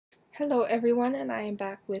Hello everyone, and I am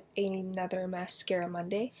back with another Mascara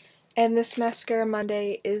Monday. And this Mascara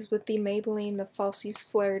Monday is with the Maybelline the Falsies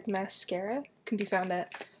Flared Mascara. It can be found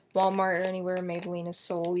at Walmart or anywhere Maybelline is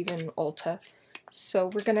sold, even Ulta. So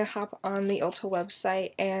we're going to hop on the Ulta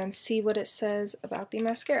website and see what it says about the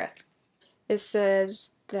mascara. It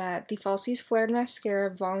says that the Falsies Flared Mascara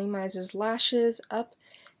volumizes lashes up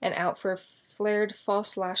and out for a flared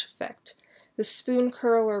false lash effect. The spoon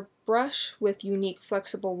curler brush with unique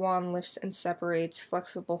flexible wand lifts and separates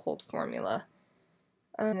flexible hold formula.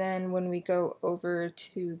 And then when we go over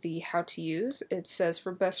to the how to use, it says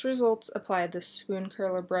for best results, apply the spoon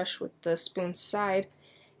curler brush with the spoon side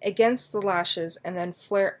against the lashes and then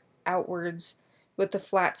flare outwards with the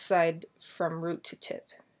flat side from root to tip.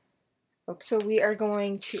 Okay, so we are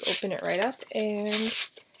going to open it right up and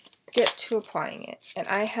get to applying it. And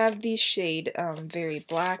I have the shade Very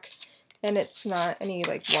Black. And it's not any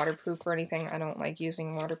like waterproof or anything. I don't like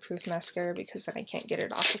using waterproof mascara because then I can't get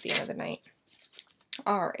it off at the end of the night.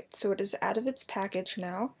 Alright, so it is out of its package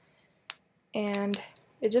now. And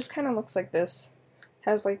it just kind of looks like this. It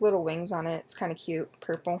has like little wings on it. It's kind of cute,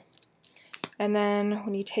 purple. And then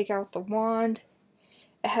when you take out the wand,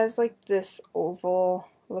 it has like this oval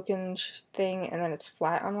looking thing and then it's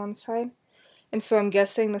flat on one side. And so I'm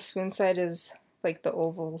guessing the spoon side is like the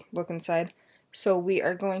oval looking side. So we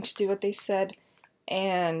are going to do what they said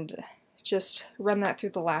and just run that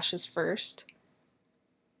through the lashes first.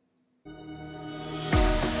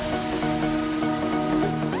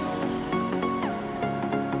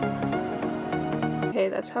 Okay,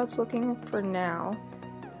 that's how it's looking for now.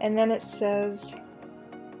 And then it says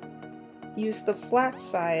use the flat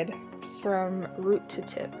side from root to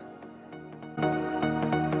tip.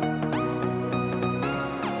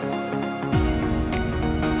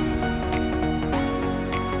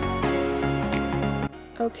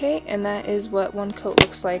 Okay, and that is what one coat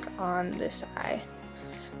looks like on this eye.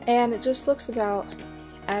 And it just looks about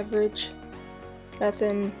average.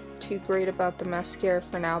 Nothing too great about the mascara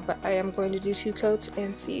for now, but I am going to do 2 coats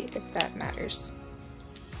and see if that matters.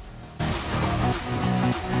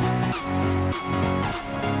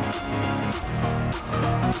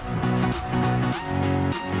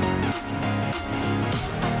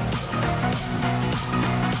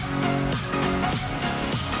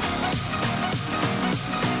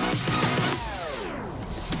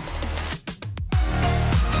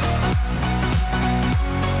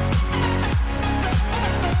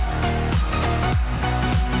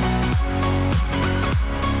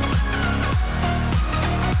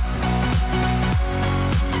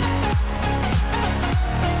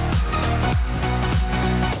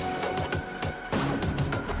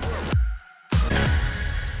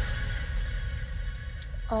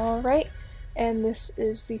 Alright, and this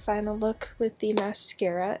is the final look with the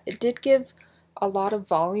mascara. It did give a lot of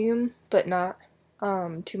volume, but not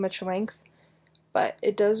too much length. But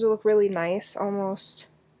it does look really nice, almost.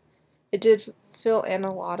 It did fill in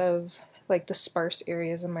a lot of like the sparse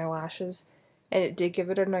areas in my lashes, and it did give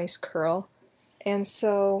it a nice curl. And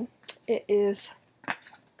so it is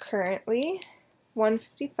currently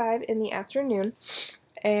 1:55 in the afternoon,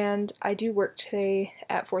 and I do work today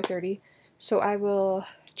at 4:30, so I will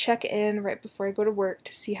check in right before I go to work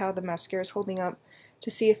to see how the mascara is holding up, to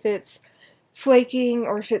see if it's flaking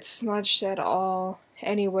or if it's smudged at all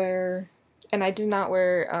anywhere. And I did not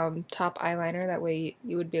wear top eyeliner, that way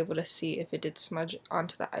you would be able to see if it did smudge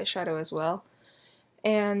onto the eyeshadow as well.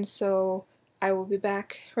 And so I will be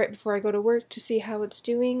back right before I go to work to see how it's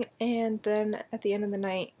doing, and then at the end of the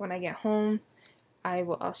night when I get home I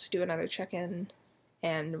will also do another check-in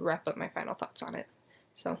and wrap up my final thoughts on it.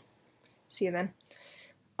 So see you then.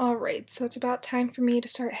 Alright, so it's about time for me to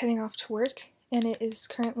start heading off to work, and it is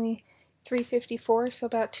currently 3:54, so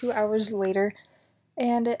about 2 hours later,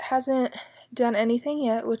 and it hasn't done anything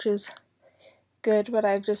yet, which is good, but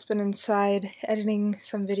I've just been inside editing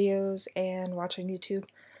some videos and watching YouTube.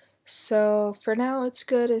 So for now it's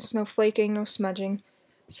good, it's no flaking, no smudging,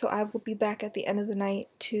 so I will be back at the end of the night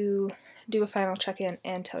to do a final check-in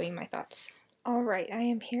and tell you my thoughts. Alright, I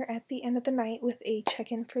am here at the end of the night with a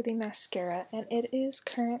check-in for the mascara, and it is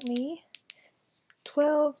currently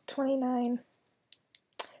 12:29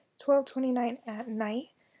 at night,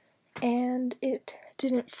 and it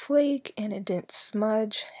didn't flake and it didn't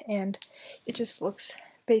smudge, and it just looks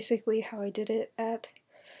basically how I did it at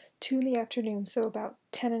 2 in the afternoon, so about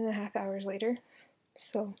 10.5 hours later.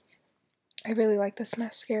 So I really like this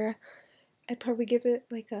mascara. I'd probably give it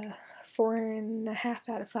like a 4.5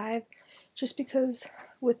 out of 5, just because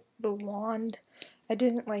with the wand I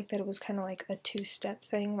didn't like that it was kind of like a 2-step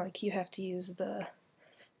thing, like you have to use the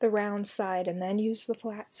round side and then use the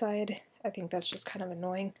flat side. I think that's just kind of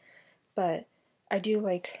annoying. but I do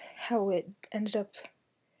like how it ended up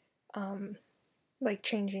like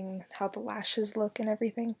changing how the lashes look and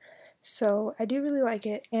everything. So I do really like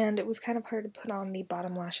it, and it was kind of hard to put on the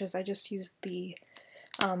bottom lashes. I just used the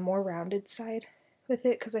more rounded side with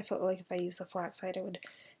it because I felt like if I used the flat side it would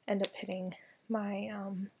end up hitting my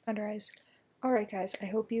under eyes. Alright guys, I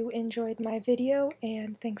hope you enjoyed my video,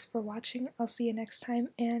 and thanks for watching. I'll see you next time,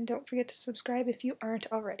 and don't forget to subscribe if you aren't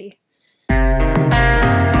already.